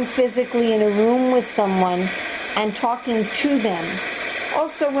speaking, being physically in a room with someone and talking to them.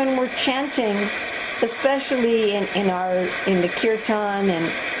 Also, when we're chanting, especially in the kirtan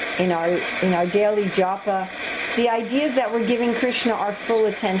and in our daily japa, the ideas that we're giving Krishna are full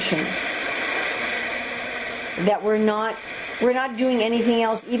attention. That we're not doing anything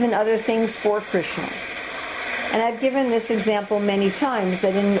else, even other things for Krishna. And I've given this example many times,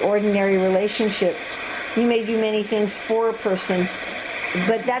 that in an ordinary relationship, you may do many things for a person,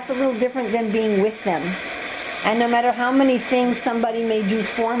 but that's a little different than being with them. And no matter how many things somebody may do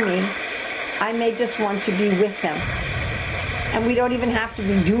for me, I may just want to be with them. And we don't even have to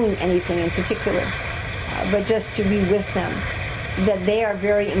be doing anything in particular, but just to be with them. That they are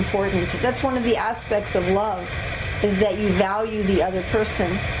very important. That's one of the aspects of love, is that you value the other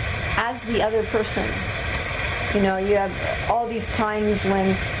person as the other person. You have all these times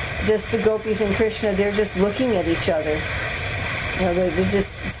when just the gopis and Krishna, they're just looking at each other. They're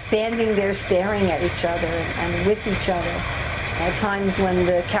just standing there staring at each other and with each other. At times when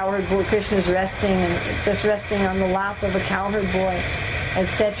the cowherd boy, Krishna's resting on the lap of a cowherd boy,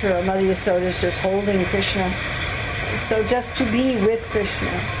 etc. Mother Yasoda's just holding Krishna. So just to be with Krishna.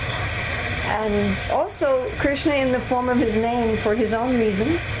 And also Krishna in the form of his name, for his own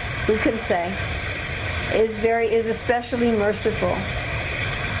reasons, who can say, is especially merciful.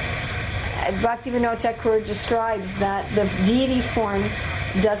 Bhaktivinoda Thakur describes that the deity form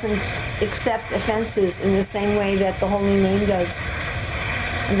doesn't accept offenses in the same way that the holy name does.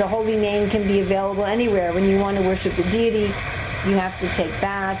 And the holy name can be available anywhere. When you want to worship the deity, you have to take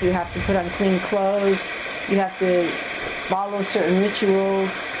bath, you have to put on clean clothes, you have to follow certain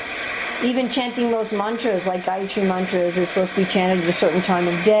rituals. Even chanting those mantras, like Gayatri mantras, is supposed to be chanted at a certain time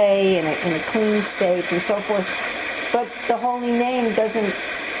of day, in a clean state, and so forth. But the holy name doesn't,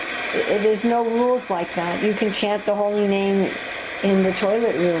 there's no rules like that. You can chant the holy name in the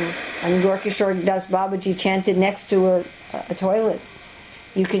toilet room. And Gorkishore Das Babaji chanted next to a toilet.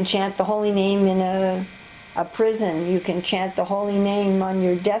 You can chant the holy name in a prison. You can chant the holy name on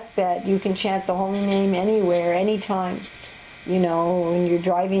your deathbed. You can chant the holy name anywhere, anytime. When you're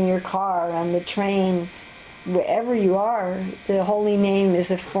driving your car, on the train, wherever you are, the holy name is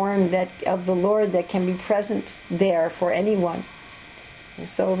a form of the Lord that can be present there for anyone.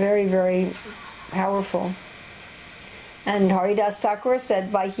 So very, very powerful. And Haridas Thakur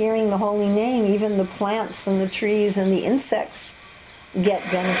said, by hearing the holy name, even the plants and the trees and the insects get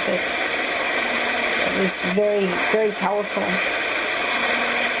benefit. So it's very, very powerful.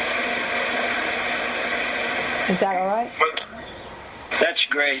 Is that all right? That's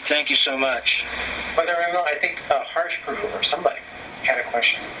great. Thank you so much. Mother Emma, I think Harsh Prabhu or somebody had a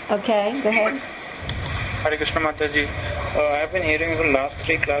question. Okay, go ahead. Hare Krishna Mataji. I've been hearing the last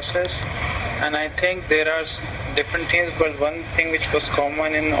 3 classes, and I think there are different things, but one thing which was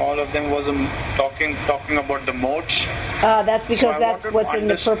common in all of them was talking about the modes. That's because So that's what's in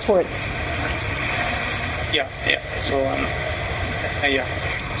the purports. Yeah. So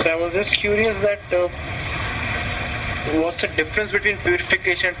I was just curious that what's the difference between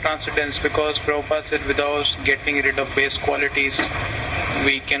purification and transcendence? Because Prabhupada said without getting rid of base qualities,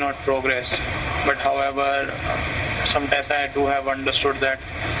 we cannot progress. But however, sometimes I do have understood that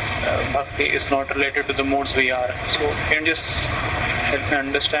bhakti is not related to the modes we are. So can you just help me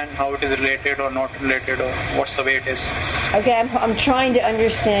understand how it is related or not related, or what's the way it is? Okay, I'm trying to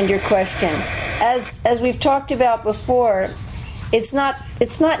understand your question. As we've talked about before, it's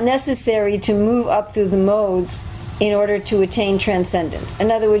not necessary to move up through the modes in order to attain transcendence.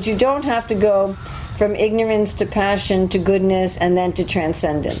 In other words, you don't have to go from ignorance to passion to goodness and then to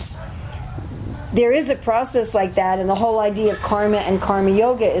transcendence. There is a process like that, and the whole idea of karma and karma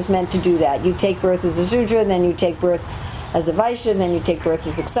yoga is meant to do that. You take birth as a Sudra, then you take birth as a Vaishya, then you take birth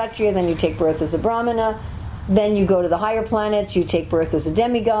as a Kshatriya, then you take birth as a Brahmana, then you go to the higher planets, you take birth as a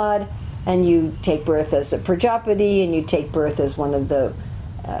demigod, and you take birth as a Prajapati, and you take birth as one of the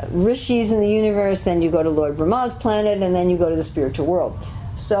rishis in the universe, then you go to Lord Brahma's planet, and then you go to the spiritual world.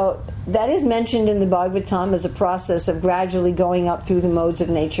 So that is mentioned in the Bhagavatam as a process of gradually going up through the modes of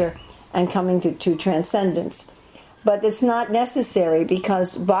nature and coming to transcendence. But it's not necessary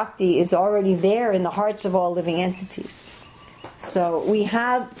because bhakti is already there in the hearts of all living entities. So we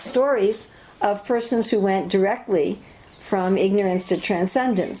have stories of persons who went directly from ignorance to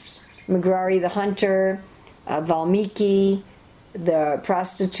transcendence. Magrari the hunter, Valmiki, the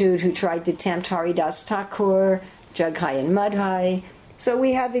prostitute who tried to tempt Haridas Thakur, Jaghai and Madhai. So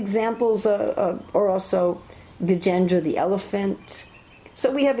we have examples or also Gajendra the elephant.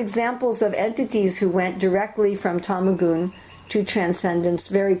 So we have examples of entities who went directly from Tamagun to transcendence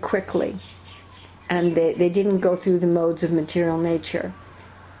very quickly. And they didn't go through the modes of material nature.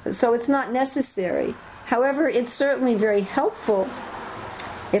 So it's not necessary. However, it's certainly very helpful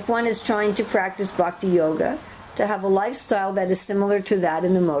if one is trying to practice bhakti yoga to have a lifestyle that is similar to that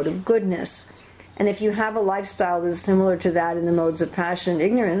in the mode of goodness. And if you have a lifestyle that is similar to that in the modes of passion and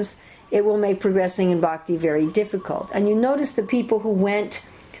ignorance, it will make progressing in bhakti very difficult. And you notice the people who went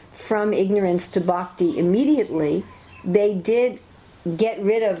from ignorance to bhakti immediately, they did get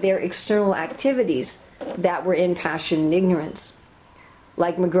rid of their external activities that were in passion and ignorance.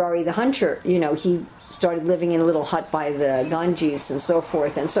 Like Magrari the hunter, he started living in a little hut by the Ganges and so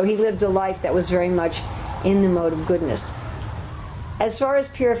forth. And so he lived a life that was very much in the mode of goodness. As far as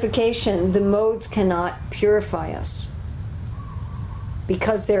purification, the modes cannot purify us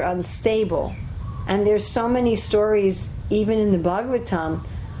because they're unstable. And there's so many stories, even in the Bhagavatam,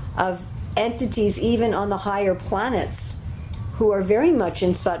 of entities even on the higher planets who are very much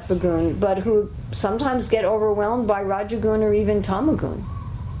in Sattva-gun, but who sometimes get overwhelmed by Rajagun or even Tamagun.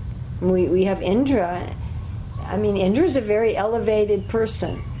 We have Indra. Indra's a very elevated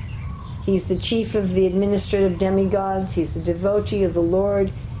person. He's the chief of the administrative demigods. He's a devotee of the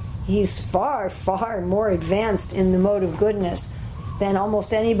Lord. He's far, far more advanced in the mode of goodness than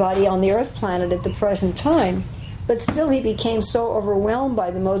almost anybody on the earth planet at the present time. But still he became so overwhelmed by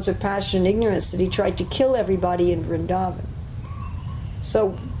the modes of passion and ignorance that he tried to kill everybody in Vrindavan.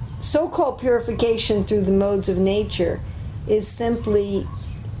 So, so-called purification through the modes of nature is simply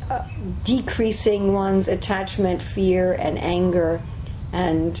decreasing one's attachment, fear, and anger.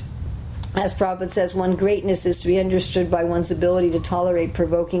 And as Prabhupada says, one greatness is to be understood by one's ability to tolerate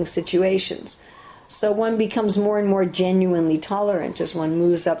provoking situations. So one becomes more and more genuinely tolerant as one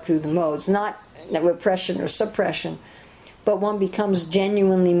moves up through the modes. Not repression or suppression, but one becomes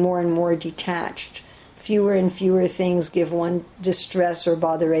genuinely more and more detached. Fewer and fewer things give one distress or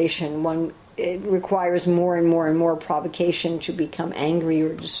botheration. It requires more and more and more provocation to become angry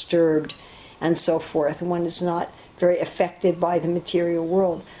or disturbed and so forth. One is not very affected by the material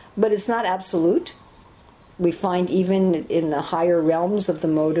world. But it's not absolute. We find even in the higher realms of the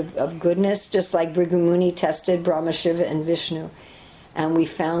mode of goodness, just like Bhrigu Muni tested Brahma, Shiva, and Vishnu. And we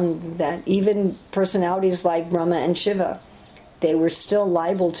found that even personalities like Brahma and Shiva, they were still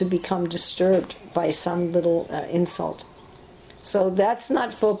liable to become disturbed by some little insult. So that's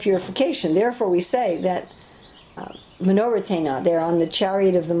not full purification. Therefore we say that Manoratena, they're on the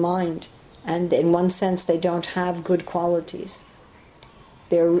chariot of the mind, and in one sense they don't have good qualities.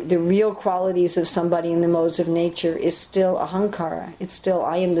 The real qualities of somebody in the modes of nature is still ahankara. It's still,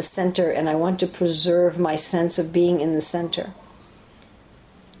 I am the center, and I want to preserve my sense of being in the center.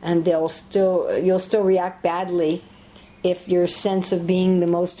 And you'll still react badly if your sense of being the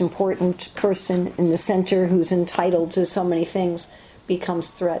most important person in the center who's entitled to so many things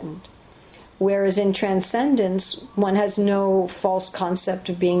becomes threatened. Whereas in transcendence, one has no false concept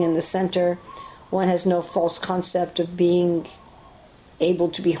of being in the center. One has no false concept of being able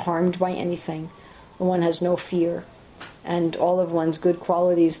to be harmed by anything. One has no fear. And all of one's good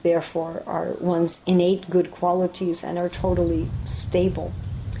qualities, therefore, are one's innate good qualities and are totally stable.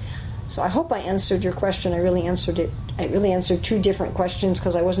 So I hope I answered your question. I really answered it. I really answered two different questions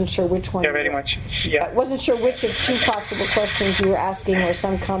because I wasn't sure which one. Yeah, very much. Yeah. I wasn't sure which of two possible questions you were asking or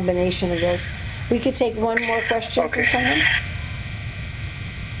some combination of those. We could take one more question from someone.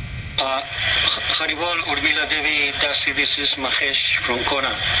 Haribol, Urmila Devi Dasi, this is Mahesh from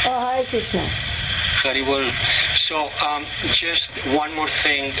Kona. Oh, Hare Krishna. Haribol. So, just one more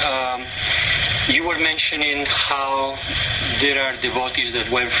thing. You were mentioning how there are devotees that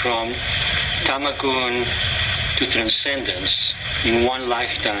went from Tamagun to transcendence in one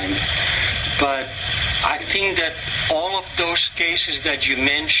lifetime. But I think that all of those cases that you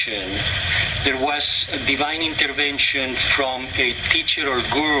mentioned, there was a divine intervention from a teacher or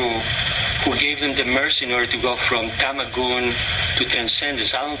guru who gave them the mercy in order to go from Tamagun to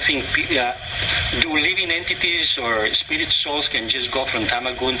transcendence. I don't think do living entities or spirit souls can just go from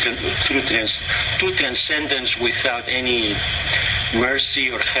Tamagun to transcendence without any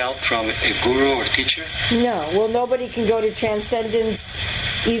mercy or help from a guru or teacher? No. Well, nobody can go to transcendence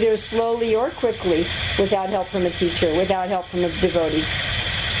either slowly or quickly without help from a teacher, without help from a devotee.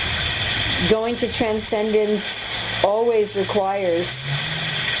 Going to transcendence always requires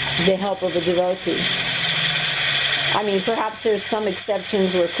the help of a devotee. I mean, perhaps there's some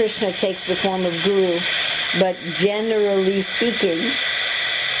exceptions where Krishna takes the form of guru, but generally speaking,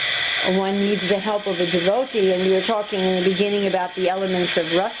 one needs the help of a devotee. And we were talking in the beginning about the elements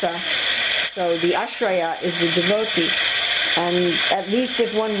of rasa. So the ashraya is the devotee. And at least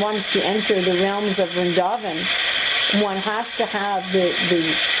if one wants to enter the realms of Vrindavan, one has to have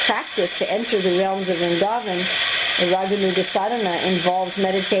the practice to enter the realms of Vrindavan. The Raganuga sadhana involves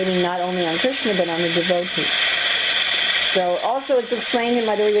meditating not only on Krishna but on the devotee. So also it's explained in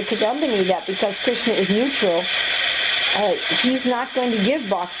Madhurya Kadambini that because Krishna is neutral, he's not going to give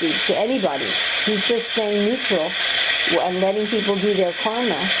bhakti to anybody. He's just staying neutral and letting people do their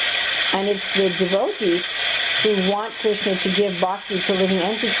karma. And it's the devotees who want Krishna to give bhakti to living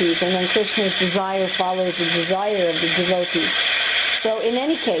entities, and then Krishna's desire follows the desire of the devotees. So in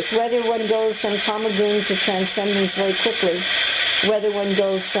any case, whether one goes from Tamagun to transcendence very quickly, whether one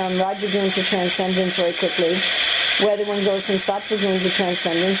goes from Rajagun to transcendence very quickly, whether one goes from Sattvagun to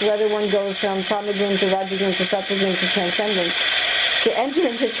transcendence, whether one goes from Tamagun to Rajagun to Sattvagun to transcendence, to enter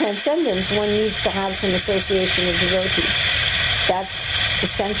into transcendence, one needs to have some association of devotees. That's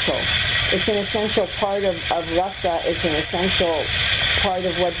essential. It's an essential part of rasa. It's an essential part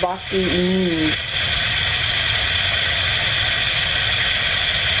of what bhakti means.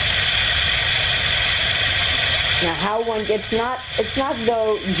 Now, how one gets it's not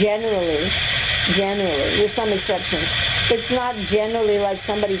though generally, with some exceptions, it's not generally like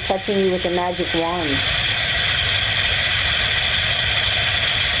somebody touching you with a magic wand.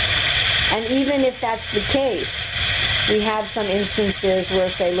 And even if that's the case, we have some instances where,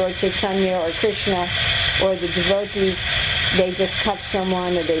 say, Lord Chaitanya or Krishna or the devotees, they just touch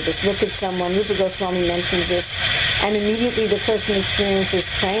someone or they just look at someone. Rupa Goswami mentions this, and immediately the person experiences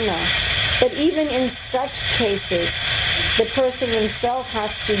prema. But even in such cases, the person himself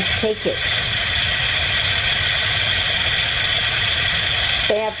has to take it.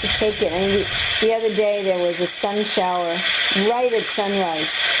 They have to take it. I mean, the other day there was a sun shower right at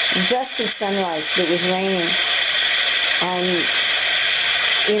sunrise, just at sunrise. It was raining. And,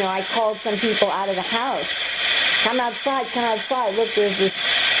 I called some people out of the house. Come outside. Look, there's this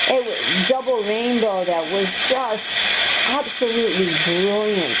double rainbow that was just absolutely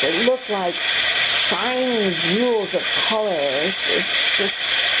brilliant. It looked like shining jewels of color. It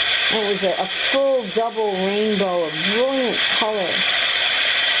was a full double rainbow of brilliant color.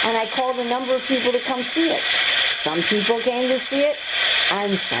 And I called a number of people to come see it. Some people came to see it,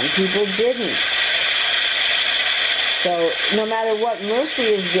 and some people didn't. So no matter what mercy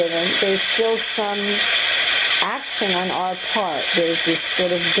is given, there's still some action on our part. There's this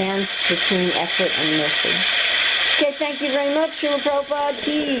sort of dance between effort and mercy. Okay, thank you very much. Srila Prabhupada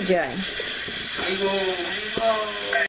Ki Jai.